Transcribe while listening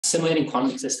simulating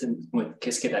quantum systems with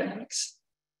Qisket dynamics.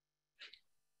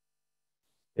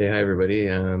 Hey, hi everybody.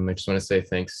 I just want to say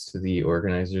thanks to the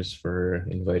organizers for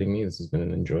inviting me. This has been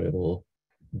an enjoyable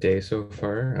day so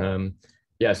far.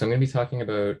 Yeah, so I'm going to be talking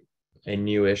about a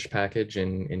newish package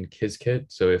in Qisket.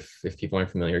 So if people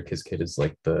aren't familiar, Qisket is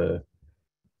like the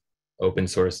open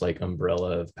source like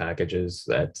umbrella of packages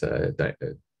that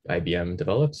IBM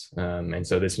develops. And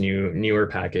so this newer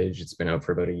package, it's been out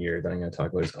for about a year, that I'm going to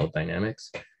talk about is called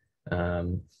Dynamics.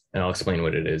 And I'll explain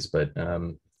what it is, but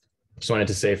just wanted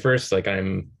to say first, like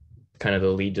I'm kind of the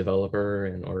lead developer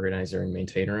and organizer and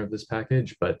maintainer of this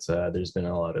package, but there's been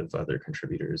a lot of other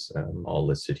contributors all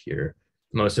listed here,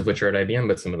 most of which are at IBM,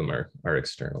 but some of them are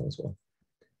external as well.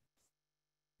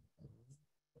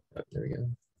 Oh, there we go.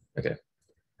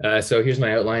 Okay. So here's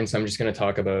my outline. So I'm just going to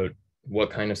talk about what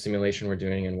kind of simulation we're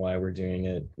doing and why we're doing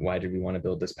it. Why did we want to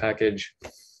build this package?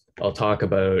 I'll talk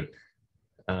about,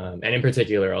 and in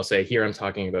particular, I'll say here I'm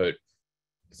talking about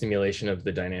simulation of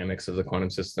the dynamics of the quantum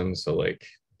system. So like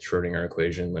Schrodinger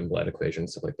equation, Lindblad equation,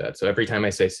 stuff like that. So every time I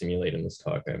say simulate in this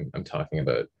talk, I'm talking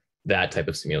about that type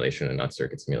of simulation and not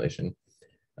circuit simulation.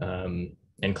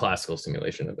 And classical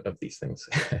simulation of these things,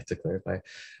 to clarify.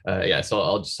 Yeah, so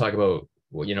I'll just talk about,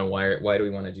 you know, why do we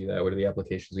want to do that? What are the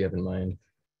applications we have in mind?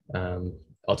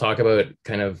 I'll talk about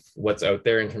kind of what's out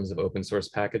there in terms of open source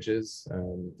packages.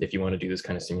 If you want to do this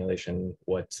kind of simulation,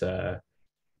 what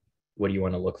do you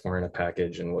want to look for in a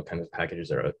package and what kind of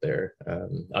packages are out there?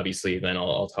 Obviously, then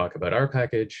I'll talk about our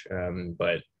package,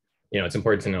 but you know, it's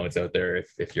important to know what's out there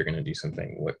if you're going to do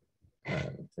something,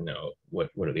 to know what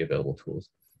are the available tools.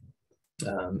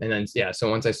 And then, yeah,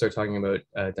 so once I start talking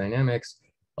about dynamics,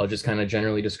 I'll just kind of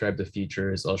generally describe the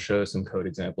features. I'll show some code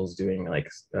examples doing like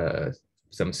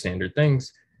some standard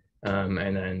things. And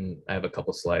then I have a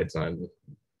couple slides on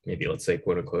maybe, let's say,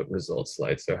 quote unquote results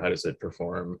slides. So how does it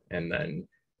perform? And then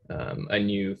a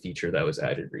new feature that was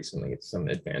added recently. It's some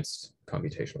advanced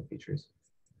computational features.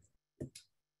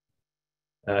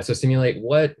 So simulate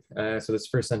what? So this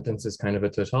first sentence is kind of a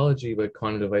tautology, but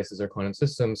quantum devices are quantum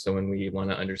systems. So when we want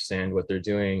to understand what they're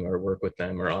doing or work with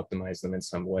them or optimize them in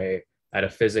some way at a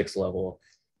physics level,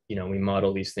 you know, we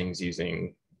model these things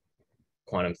using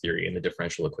quantum theory and the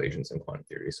differential equations in quantum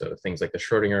theory. So things like the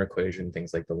Schrodinger equation,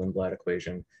 things like the Lindblad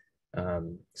equation.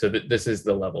 So this is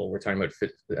the level we're talking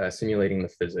about, simulating the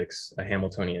physics, a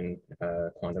Hamiltonian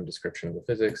quantum description of the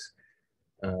physics.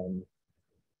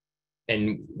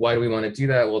 And why do we want to do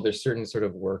that? Well, there's certain sort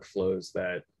of workflows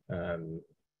that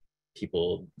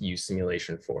people use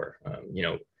simulation for. You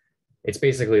know, it's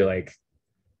basically like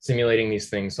simulating these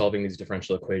things, solving these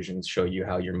differential equations, show you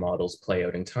how your models play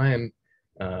out in time.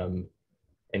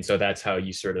 And so that's how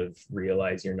you sort of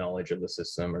realize your knowledge of the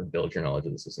system or build your knowledge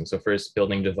of the system. So first,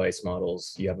 building device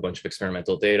models, you have a bunch of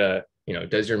experimental data. You know,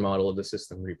 does your model of the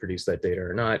system reproduce that data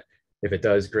or not? If it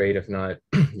does, great. If not,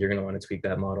 you're going to want to tweak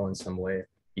that model in some way.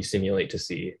 You simulate to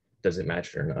see, does it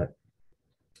match it or not?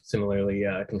 Similarly,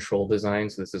 control design.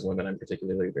 So this is one that I'm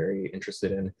particularly very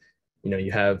interested in. You know,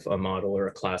 you have a model or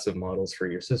a class of models for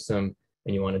your system,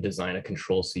 and you want to design a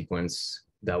control sequence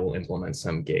that will implement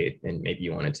some gate, and maybe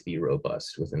you want it to be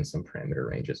robust within some parameter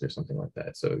ranges or something like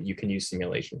that. So you can use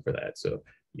simulation for that. So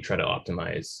you try to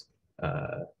optimize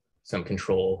some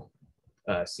control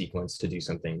sequence to do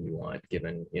something you want,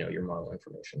 given, you know, your model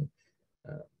information.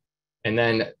 And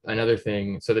then another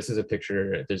thing, so this is a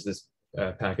picture, there's this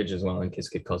package as well in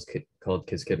Qisket called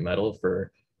Qisket Metal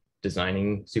for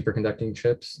designing superconducting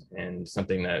chips. And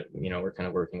something that, you know, we're kind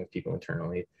of working with people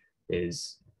internally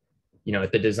is, you know,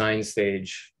 at the design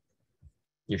stage,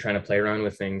 you're trying to play around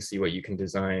with things, see what you can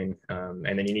design. And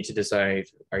then you need to decide,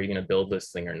 are you going to build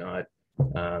this thing or not?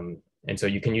 And so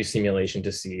you can use simulation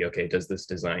to see, okay, does this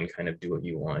design kind of do what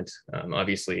you want?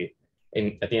 Obviously,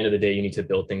 at the end of the day, you need to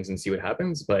build things and see what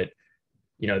happens. But,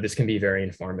 you know, this can be very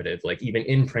informative. Like, even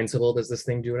in principle, does this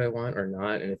thing do what I want or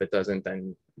not? And if it doesn't,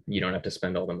 then you don't have to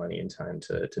spend all the money and time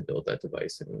to build that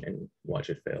device and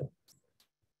watch it fail.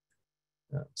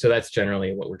 So that's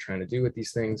generally what we're trying to do with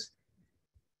these things.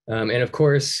 And of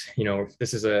course, you know,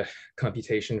 this is a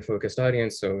computation focused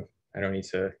audience, so I don't need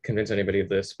to convince anybody of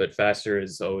this, but faster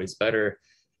is always better.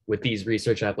 With these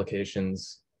research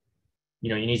applications, you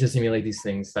know, you need to simulate these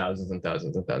things thousands and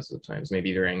thousands and thousands of times,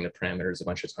 maybe varying the parameters a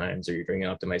bunch of times, or you're doing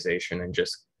an optimization and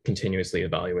just continuously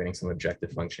evaluating some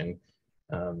objective function.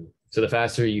 So the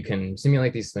faster you can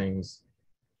simulate these things,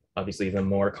 obviously, the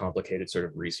more complicated sort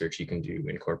of research you can do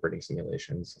incorporating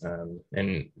simulations.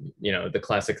 And, you know, the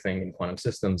classic thing in quantum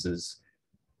systems is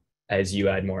as you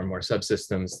add more and more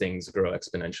subsystems, things grow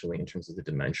exponentially in terms of the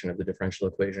dimension of the differential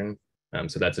equation.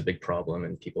 So that's a big problem,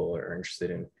 and people are interested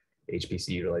in HPC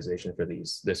utilization for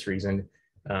this reason.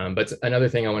 But another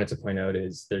thing I wanted to point out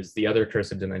is there's the other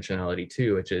curse of dimensionality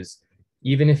too, which is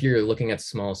even if you're looking at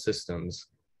small systems,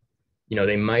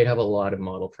 they might have a lot of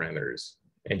model parameters.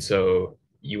 And so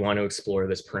you want to explore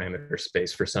this parameter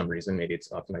space for some reason. Maybe it's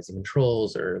optimizing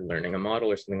controls or learning a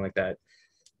model or something like that.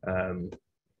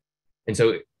 And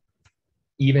so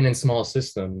even in small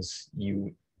systems,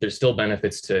 there's still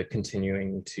benefits to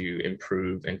continuing to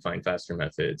improve and find faster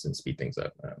methods and speed things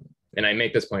up. And I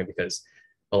make this point because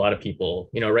a lot of people,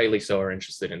 rightly so, are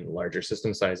interested in larger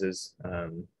system sizes.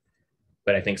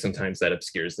 But I think sometimes that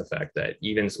obscures the fact that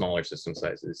even smaller system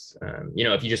sizes,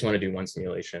 if you just want to do one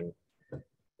simulation,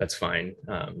 that's fine.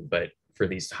 But for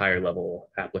these higher level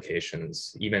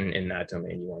applications, even in that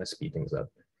domain, you want to speed things up.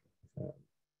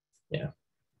 Yeah.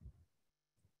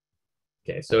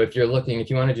 Okay, so if you want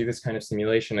to do this kind of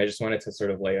simulation, I just wanted to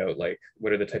sort of lay out like,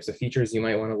 what are the types of features you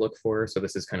might want to look for? So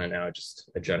this is kind of now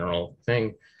just a general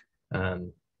thing.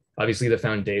 Obviously, the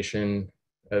foundation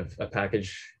of a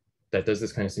package that does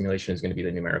this kind of simulation is going to be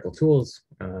the numerical tools,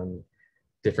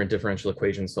 different differential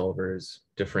equation solvers,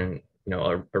 different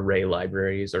array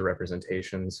libraries or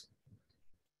representations,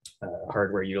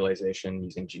 hardware utilization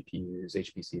using GPUs,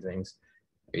 HPC things.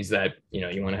 Is that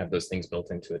you want to have those things built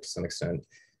into it to some extent.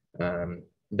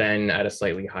 Then at a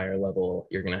slightly higher level,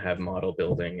 you're going to have model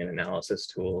building and analysis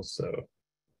tools. So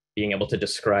being able to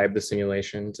describe the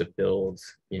simulation to build,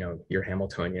 your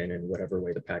Hamiltonian in whatever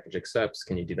way the package accepts.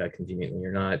 Can you do that conveniently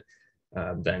or not?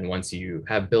 Then once you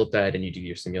have built that and you do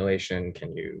your simulation,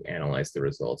 can you analyze the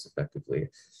results effectively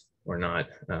or not?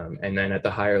 And then at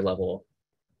the higher level,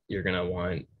 you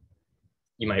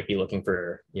might be looking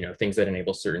for, things that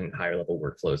enable certain higher level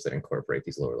workflows that incorporate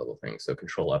these lower level things. So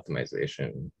control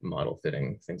optimization, model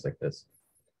fitting, things like this.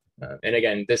 And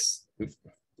again, this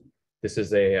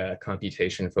is a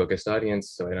computation focused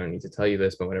audience, so I don't need to tell you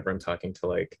this, but whenever I'm talking to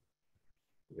like,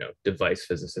 device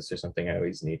physicists or something, I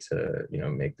always need to,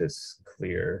 make this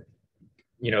clear.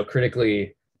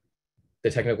 Critically, the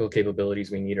technical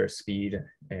capabilities we need are speed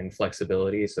and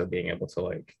flexibility. So being able to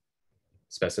like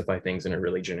specify things in a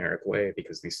really generic way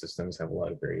because these systems have a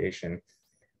lot of variation.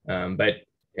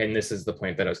 And this is the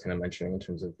point that I was kind of mentioning in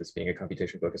terms of this being a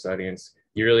computation focused audience.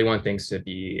 You really want things to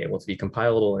be able to be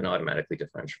compilable and automatically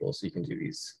differentiable. So you can do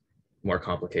these more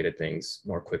complicated things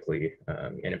more quickly.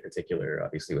 And in particular,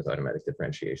 obviously with automatic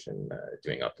differentiation,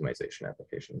 doing optimization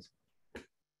applications.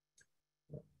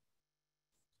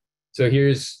 So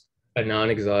here's a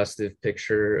non-exhaustive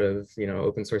picture of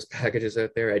open source packages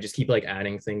out there. I just keep like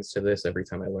adding things to this every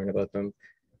time I learn about them.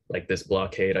 Like this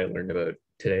blockade I learned about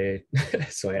today,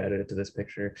 so I added it to this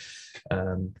picture.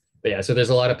 But yeah, so there's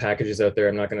a lot of packages out there.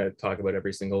 I'm not going to talk about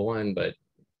every single one, but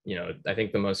I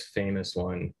think the most famous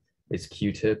one is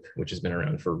Qtip, which has been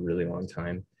around for a really long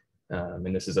time.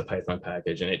 And this is a Python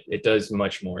package, and it does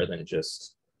much more than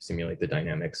just simulate the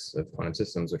dynamics of quantum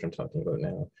systems, which I'm talking about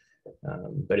now.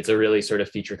 But it's a really sort of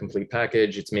feature complete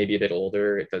package. It's maybe a bit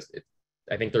older.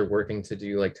 I think they're working to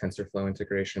do like TensorFlow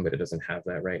integration, but it doesn't have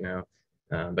that right now.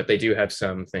 But they do have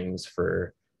some things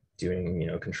for doing,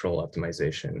 control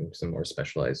optimization, some more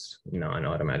specialized,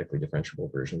 non-automatically differentiable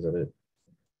versions of it.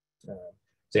 So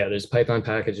yeah, there's Python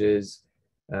packages.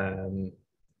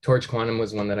 Torch Quantum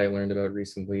was one that I learned about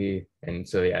recently. And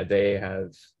so yeah,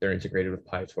 they're integrated with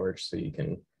PyTorch, so you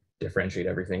can differentiate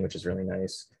everything, which is really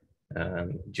nice.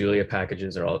 Julia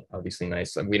packages are obviously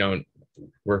nice. We don't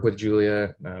work with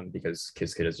Julia because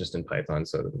Qisket is just in Python,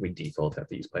 so we default have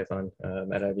to use Python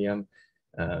at IBM,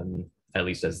 at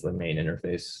least as the main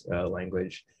interface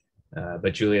language.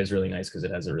 But Julia is really nice because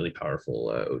it has a really powerful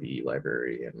ODE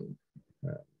library, and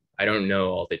I don't know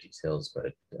all the details,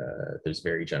 but there's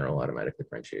very general automatic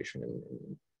differentiation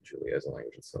in Julia as a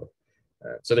language itself.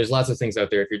 So there's lots of things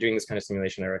out there. If you're doing this kind of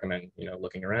simulation, I recommend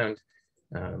looking around.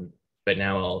 But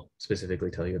now I'll specifically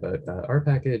tell you about our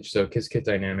package. So Qisket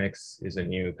Dynamics is a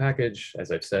new package,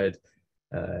 as I've said,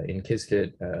 in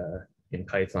Qisket, in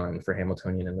Python for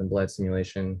Hamiltonian and Lindblad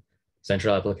simulation.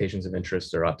 Central applications of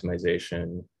interest are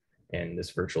optimization and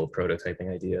this virtual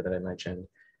prototyping idea that I mentioned.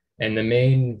 And the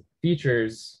main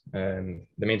features, the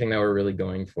main thing that we're really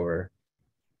going for,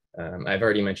 I've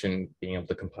already mentioned being able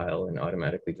to compile and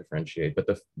automatically differentiate, but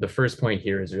the first point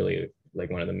here is really like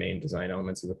one of the main design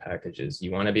elements of the package is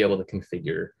you want to be able to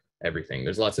configure everything.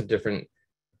 There's lots of different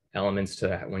elements to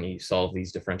that when you solve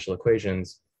these differential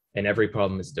equations, and every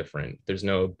problem is different. There's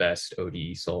no best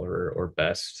ODE solver or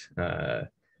best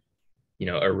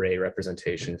array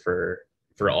representation for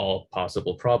all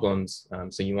possible problems.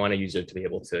 So you want a user to be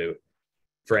able to,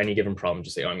 for any given problem,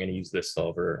 just say, oh, I'm going to use this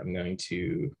solver, I'm going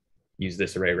to use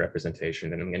this array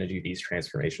representation, and I'm going to do these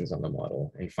transformations on the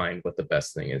model and find what the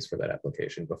best thing is for that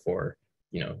application before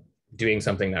doing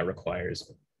something that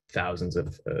requires thousands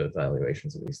of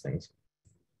evaluations of these things.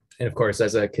 And of course,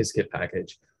 as a Qisket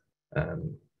package,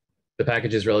 the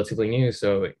package is relatively new.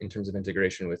 So in terms of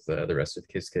integration with the rest of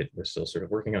Qisket, we're still sort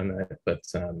of working on that, but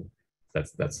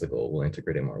that's the goal. We'll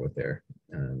integrate it more with there.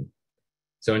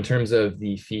 So in terms of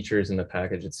the features in the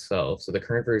package itself, so the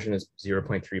current version is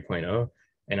 0.3.0.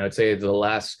 And I would say the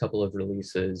last couple of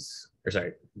releases, or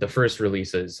sorry, the first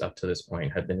releases up to this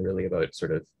point have been really about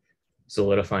sort of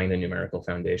solidifying the numerical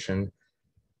foundation.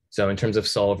 So in terms of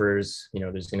solvers,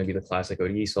 there's going to be the classic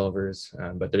ODE solvers,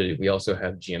 but we also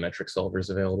have geometric solvers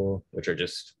available, which are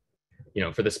just,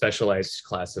 for the specialized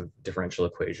class of differential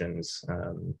equations,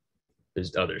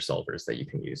 there's other solvers that you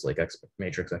can use, like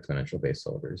matrix exponential based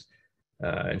solvers.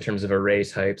 In terms of array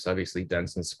types, obviously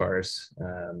dense and sparse,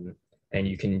 and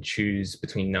you can choose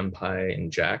between NumPy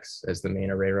and JAX as the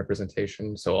main array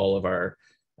representation. So all of our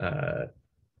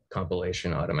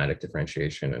compilation, automatic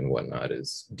differentiation, and whatnot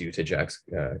is due to JAX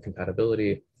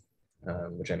compatibility,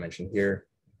 which I mentioned here.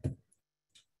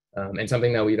 And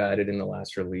something that we've added in the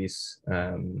last release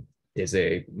is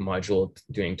a module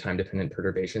doing time-dependent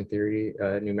perturbation theory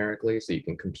numerically, so you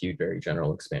can compute very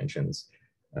general expansions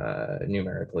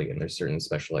numerically, and there's certain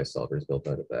specialized solvers built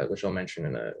out of that, which I'll mention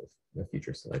in a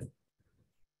future slide.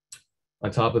 On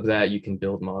top of that, you can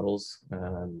build models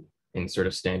in sort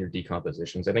of standard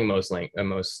decompositions. I think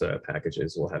most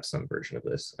packages will have some version of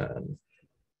this.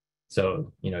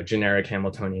 So, generic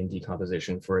Hamiltonian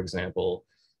decomposition, for example,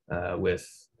 with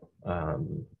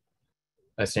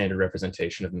a standard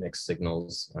representation of mixed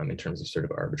signals in terms of sort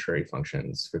of arbitrary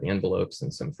functions for the envelopes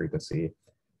and some frequency.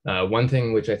 One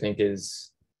thing which I think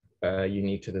is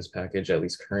unique to this package, at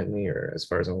least currently, or as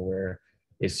far as I'm aware,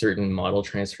 is certain model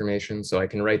transformation. So I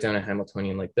can write down a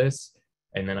Hamiltonian like this,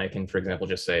 and then I can, for example,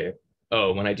 just say,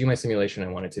 oh, when I do my simulation, I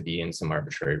want it to be in some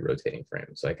arbitrary rotating frame.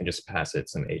 So I can just pass it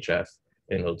some HF,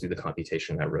 and it'll do the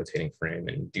computation in that rotating frame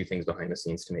and do things behind the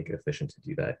scenes to make it efficient to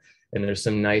do that. And there's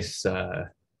some nice, for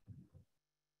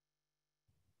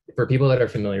people that are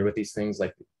familiar with these things,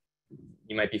 like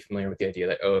you might be familiar with the idea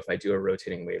that, oh, if I do a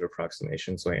rotating wave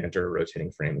approximation, so I enter a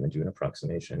rotating frame and then do an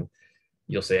approximation,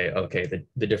 you'll say, okay,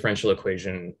 the differential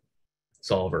equation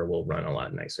solver will run a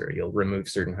lot nicer. You'll remove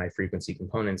certain high frequency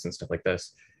components and stuff like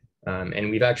this. And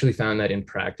we've actually found that in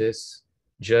practice,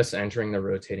 just entering the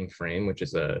rotating frame, which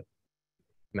is a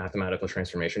mathematical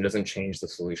transformation, doesn't change the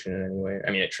solution in any way.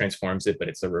 I mean, it transforms it, but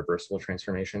it's a reversible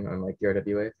transformation, unlike the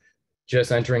RWA.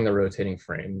 Just entering the rotating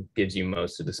frame gives you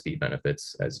most of the speed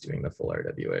benefits as doing the full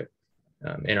RWA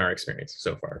in our experience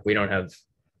so far. I don't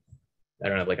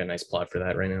have like a nice plot for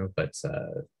that right now, but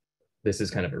this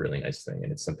is kind of a really nice thing.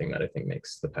 And it's something that I think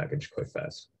makes the package quite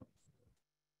fast.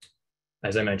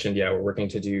 As I mentioned, yeah, we're working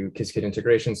to do Qisket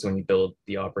integration. So when you build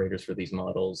the operators for these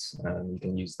models, you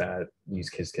can use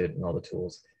Qisket and all the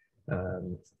tools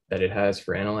that it has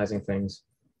for analyzing things.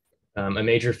 A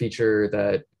major feature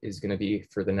that is going to be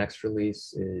for the next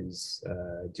release is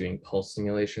doing pulse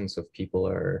simulation. So if people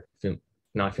are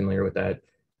not familiar with that,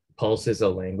 pulse is a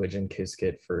language in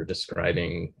Qisket for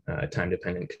describing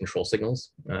time-dependent control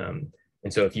signals.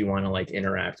 And so if you want to like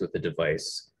interact with the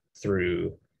device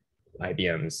through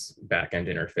IBM's backend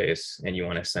interface and you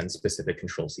want to send specific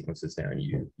control sequences down,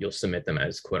 you'll submit them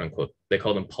as quote unquote, they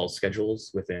call them pulse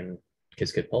schedules within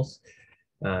Qisket Pulse.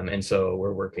 And so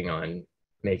we're working on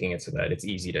making it so that it's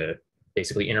easy to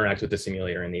basically interact with the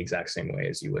simulator in the exact same way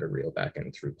as you would a real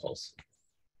backend through Pulse.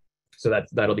 So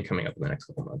that'll be coming up in the next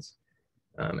couple months.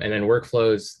 And then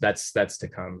workflows, that's to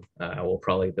come. We'll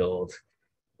probably build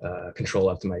control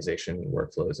optimization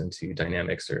workflows into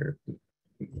Dynamics or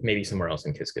maybe somewhere else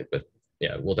in Qisket, but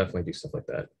yeah, we'll definitely do stuff like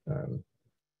that.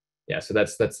 Yeah, so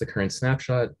that's the current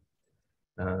snapshot.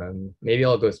 Maybe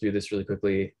I'll go through this really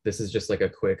quickly. This is just like a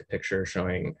quick picture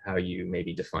showing how you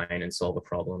maybe define and solve a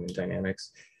problem in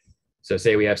Dynamics. So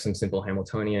say we have some simple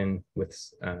Hamiltonian with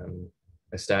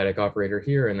a static operator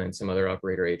here and then some other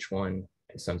operator H1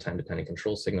 and some time-dependent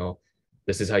control signal.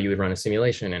 This is how you would run a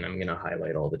simulation, and I'm going to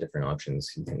highlight all the different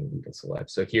options you can select.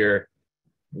 So here,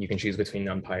 you can choose between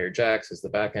NumPy or JAX as the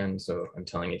backend. So I'm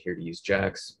telling it here to use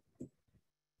JAX.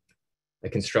 I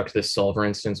construct this solver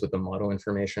instance with the model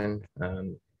information.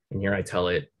 And here I tell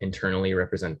it internally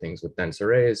represent things with dense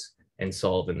arrays and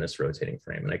solve in this rotating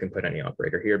frame. And I can put any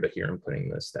operator here, but here I'm putting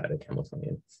the static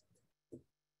Hamiltonian.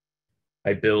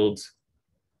 I build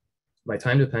my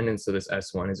time dependence. So this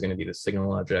S1 is going to be the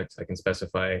signal object. I can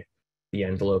specify the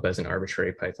envelope as an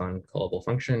arbitrary Python callable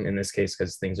function. In this case,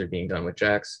 because things are being done with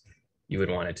JAX, you would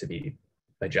want it to be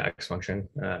a JAX function.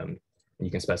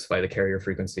 You can specify the carrier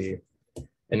frequency.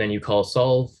 And then you call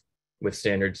solve with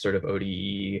standard sort of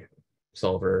ODE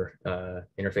solver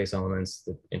interface elements,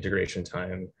 the integration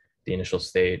time, the initial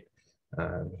state.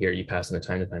 Here you pass in the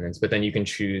time dependence, but then you can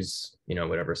choose,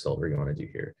 whatever solver you want to do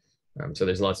here. So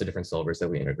there's lots of different solvers that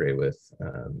we integrate with.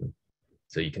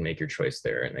 So you can make your choice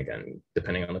there. And again,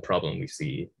 depending on the problem, we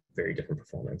see very different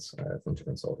performance from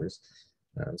different solvers.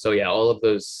 So yeah, all of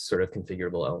those sort of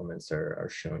configurable elements are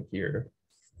shown here.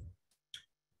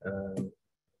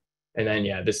 And then,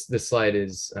 yeah, this slide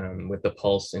is with the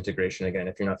pulse integration. Again,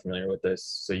 if you're not familiar with this,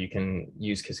 so you can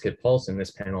use Qisket pulse in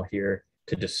this panel here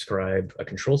to describe a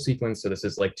control sequence. So this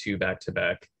is like 2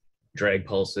 back-to-back drag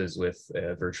pulses with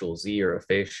a virtual Z or a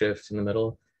phase shift in the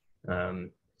middle.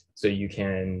 So you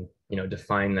can,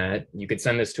 define that. You could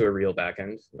send this to a real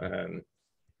backend.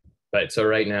 But so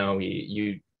right now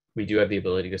we do have the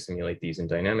ability to simulate these in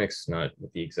dynamics, not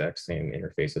with the exact same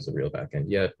interface as a real backend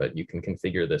yet, but you can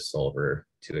configure this solver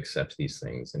to accept these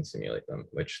things and simulate them,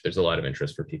 which there's a lot of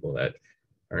interest for people that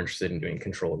are interested in doing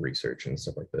control research and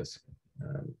stuff like this.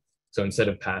 So instead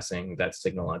of passing that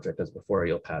signal object as before,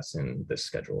 you'll pass in this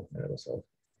schedule and it'll solve.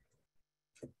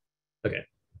 Okay,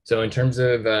 so in terms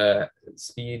of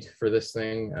speed for this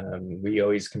thing, we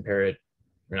always compare it,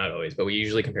 or not always, but we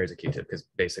usually compare it to Qtip because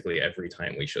basically every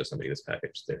time we show somebody this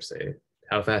package, they say,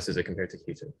 how fast is it compared to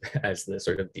Qtip as the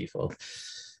sort of default.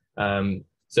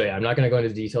 So yeah, I'm not going to go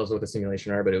into details of what the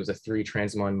simulation are, but it was a 3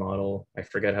 transmon model. I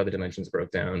forget how the dimensions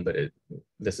broke down, but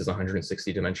this is a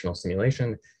 160 dimensional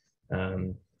simulation.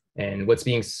 And what's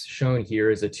being shown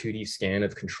here is a 2D scan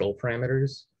of control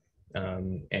parameters.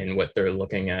 And what they're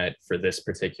looking at for this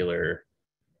particular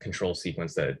control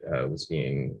sequence that was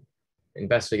being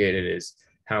investigated is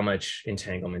how much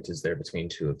entanglement is there between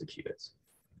 2 of the qubits.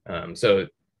 So if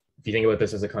you think about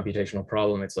this as a computational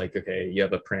problem, it's like, okay, you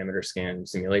have a parameter scan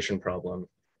simulation problem.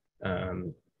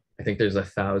 I think there's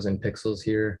 1,000 pixels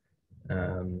here.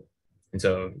 And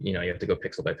so, you have to go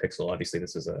pixel by pixel. Obviously,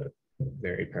 this is a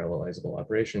very parallelizable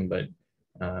operation, but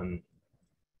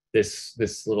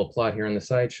this little plot here on the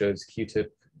side shows Qtip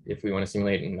if we want to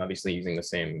simulate, and obviously using the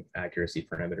same accuracy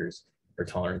parameters or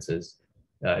tolerances.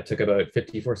 It took about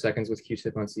 54 seconds with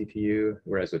Qtip on CPU,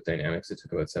 whereas with dynamics, it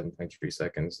took about 7.3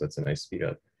 seconds. That's a nice speed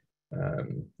up.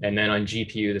 And then on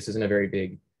GPU, this isn't a very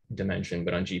big dimension,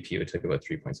 but on GPU, it took about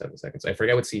 3.7 seconds. I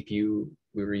forget what CPU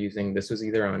we were using. This was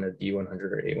either on a B100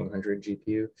 or A100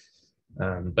 GPU.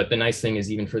 But the nice thing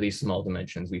is even for these small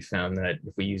dimensions, we found that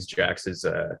if we use JAX's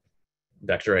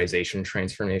vectorization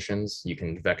transformations, you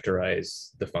can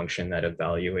vectorize the function that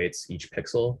evaluates each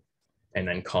pixel and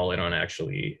then call it on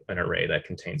actually an array that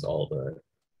contains all the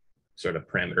sort of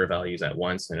parameter values at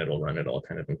once, and it'll run it all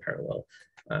kind of in parallel.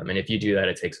 And if you do that,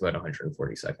 it takes about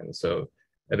 140 seconds. So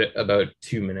about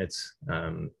 2 minutes.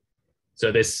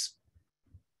 So this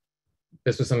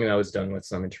was something that was done with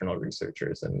some internal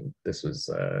researchers, and this was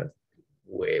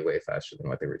way faster than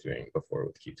what they were doing before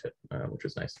with Qtip, which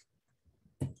was nice.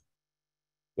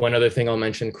 One other thing I'll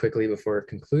mention quickly before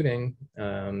concluding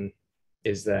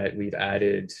is that we've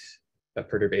added a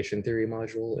perturbation theory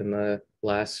module in the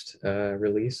last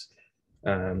release.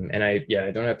 And I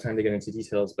don't have time to get into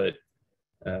details, but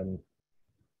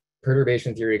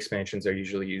perturbation theory expansions are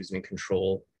usually used in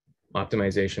control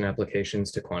optimization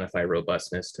applications to quantify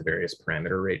robustness to various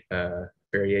parameter rate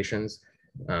variations.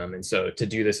 And so to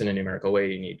do this in a numerical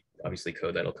way, you need obviously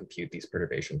code that'll compute these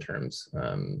perturbation terms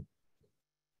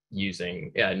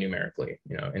using numerically,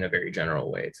 in a very general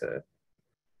way to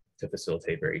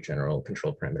facilitate very general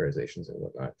control parameterizations and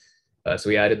whatnot. So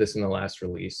we added this in the last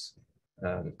release.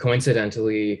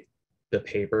 Coincidentally, the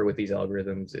paper with these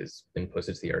algorithms has been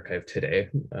posted to the archive today.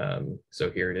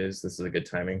 So here it is. This is a good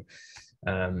timing.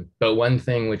 But one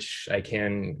thing which I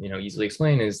can easily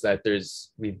explain is that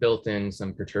we've built in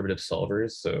some perturbative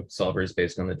solvers. So solvers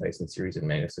based on the Dyson series and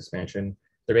Magnus expansion.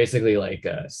 They're basically like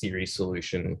series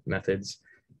solution methods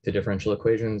to differential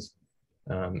equations.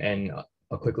 And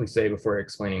I'll quickly say before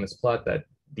explaining this plot that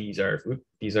these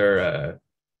are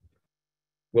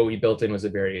what we built in was a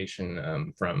variation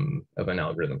of an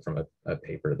algorithm from a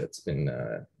paper that's been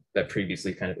that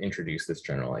previously kind of introduced this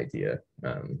general idea.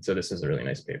 So this is a really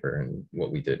nice paper, and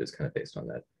what we did is kind of based on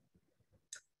that.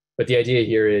 But the idea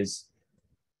here is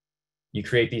you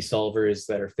create these solvers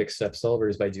that are fixed step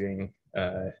solvers by doing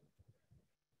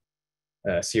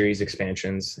series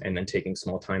expansions and then taking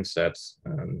small time steps.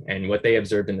 And what they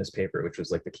observed in this paper, which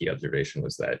was like the key observation,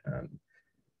 was that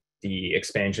the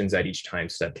expansions at each time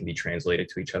step can be translated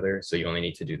to each other. So you only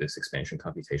need to do this expansion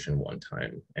computation one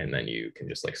time, and then you can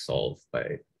just like solve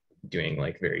by doing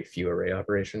like very few array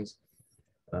operations.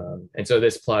 And so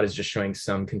this plot is just showing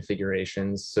some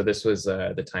configurations. So this was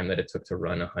the time that it took to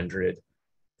run 100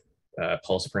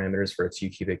 pulse parameters for a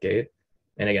 2-qubit gate.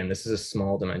 And again, this is a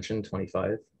small dimension,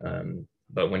 25.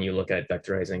 But when you look at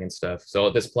vectorizing and stuff, so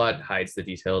this plot hides the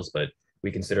details, but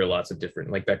we consider lots of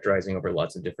different, like vectorizing over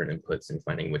lots of different inputs and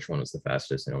finding which one was the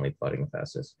fastest and only plotting the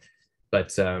fastest.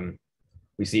 But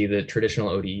we see the traditional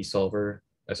ODE solver.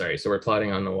 Sorry, so we're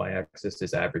plotting on the y-axis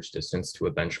is average distance to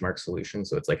a benchmark solution.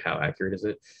 So it's like how accurate is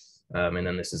it? And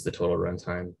then this is the total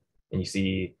runtime. And you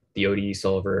see the ODE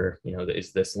solver,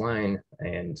 is this line,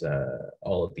 and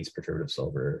all of these perturbative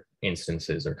solver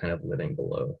instances are kind of living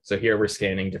below. So here we're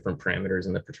scanning different parameters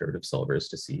in the perturbative solvers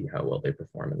to see how well they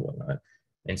perform and whatnot.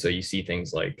 And so you see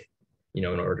things like, an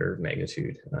order of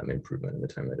magnitude improvement in the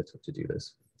time that it took to do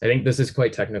this. I think this is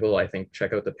quite technical. I think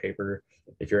check out the paper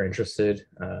if you're interested.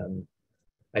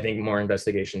 I think more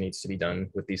investigation needs to be done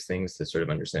with these things to sort of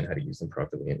understand how to use them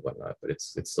properly and whatnot, but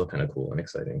it's still kind of cool and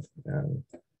exciting.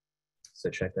 So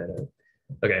check that out.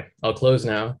 Okay, I'll close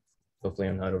now. Hopefully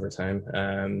I'm not over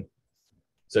time.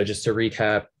 So just to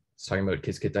recap, it's talking about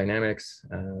Qisket dynamics.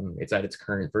 It's at its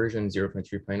current version,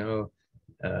 0.3.0.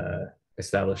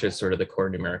 Establishes sort of the core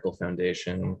numerical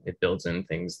foundation. It builds in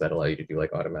things that allow you to do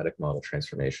like automatic model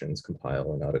transformations,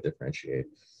 compile and auto differentiate.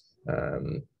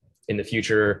 In the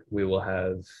future, we will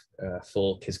have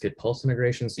full Qisket pulse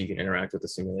integration, so you can interact with the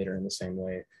simulator in the same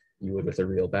way you would with a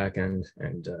real backend,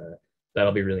 and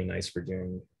that'll be really nice for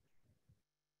doing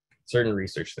certain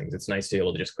research things. It's nice to be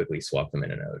able to just quickly swap them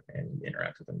in and out and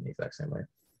interact with them in the exact same way.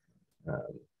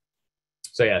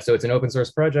 So yeah, so it's an open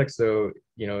source project. So,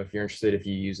 if you're interested, if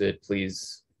you use it,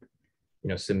 please,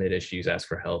 submit issues, ask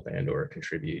for help and or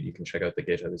contribute. You can check out the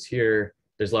GitHub is here.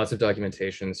 There's lots of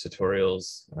documentation,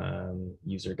 tutorials,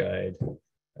 user guide,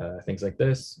 things like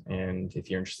this. And if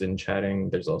you're interested in chatting,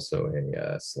 there's also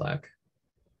a Slack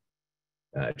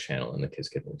channel in the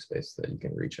Qisket workspace that you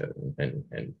can reach out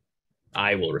and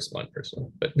I will respond personally,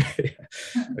 but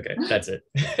okay, that's it.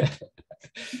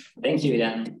 Thank you,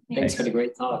 Dan. Thanks for the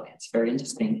great talk. It's very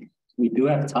interesting. We do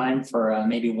have time for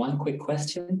maybe one quick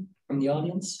question from the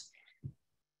audience.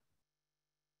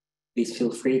 Please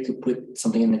feel free to put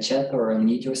something in the chat or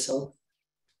unmute yourself.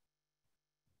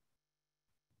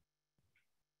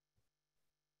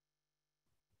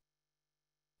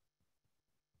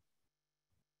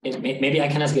 Maybe I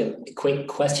can ask a quick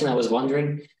question. I was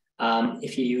wondering,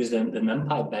 if you use the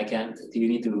NumPy backend, do you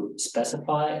need to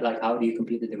specify, like, how do you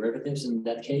compute the derivatives in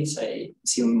that case? I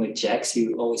assume with JAX,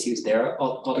 you always use their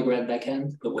autograd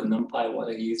backend, but with NumPy, what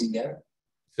are you using there?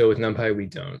 So with NumPy, we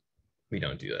don't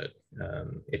do that.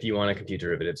 If you want to compute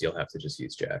derivatives, you'll have to just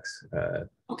use JAX.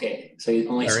 Okay, so you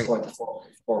only support the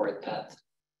forward path.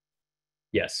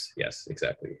 Yes,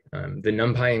 exactly. The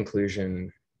NumPy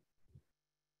inclusion,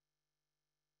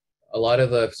 a lot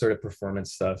of the sort of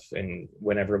performance stuff, and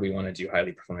whenever we want to do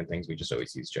highly performant things, we just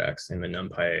always use JAX. And the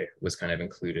NumPy was kind of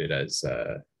included as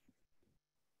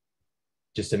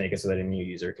just to make it so that a new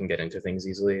user can get into things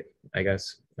easily, I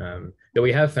guess. Though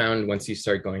we have found once you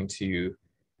start going to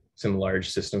some large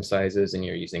system sizes and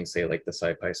you're using, say, like the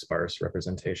SciPy sparse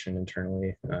representation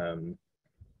internally,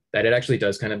 that it actually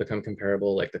does kind of become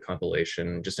comparable, like the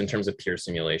compilation, just in terms of pure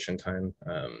simulation time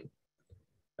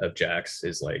of JAX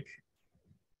is like,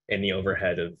 and the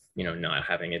overhead of not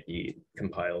having it be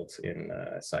compiled in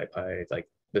SciPy, like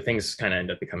the things kind of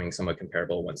end up becoming somewhat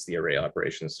comparable once the array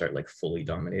operations start like fully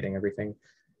dominating everything.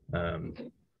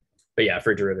 But yeah,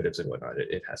 for derivatives and whatnot,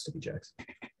 it has to be JAX.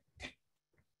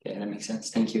 Okay, that makes sense.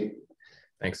 Thank you.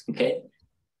 Thanks. Okay,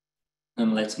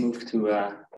 let's move to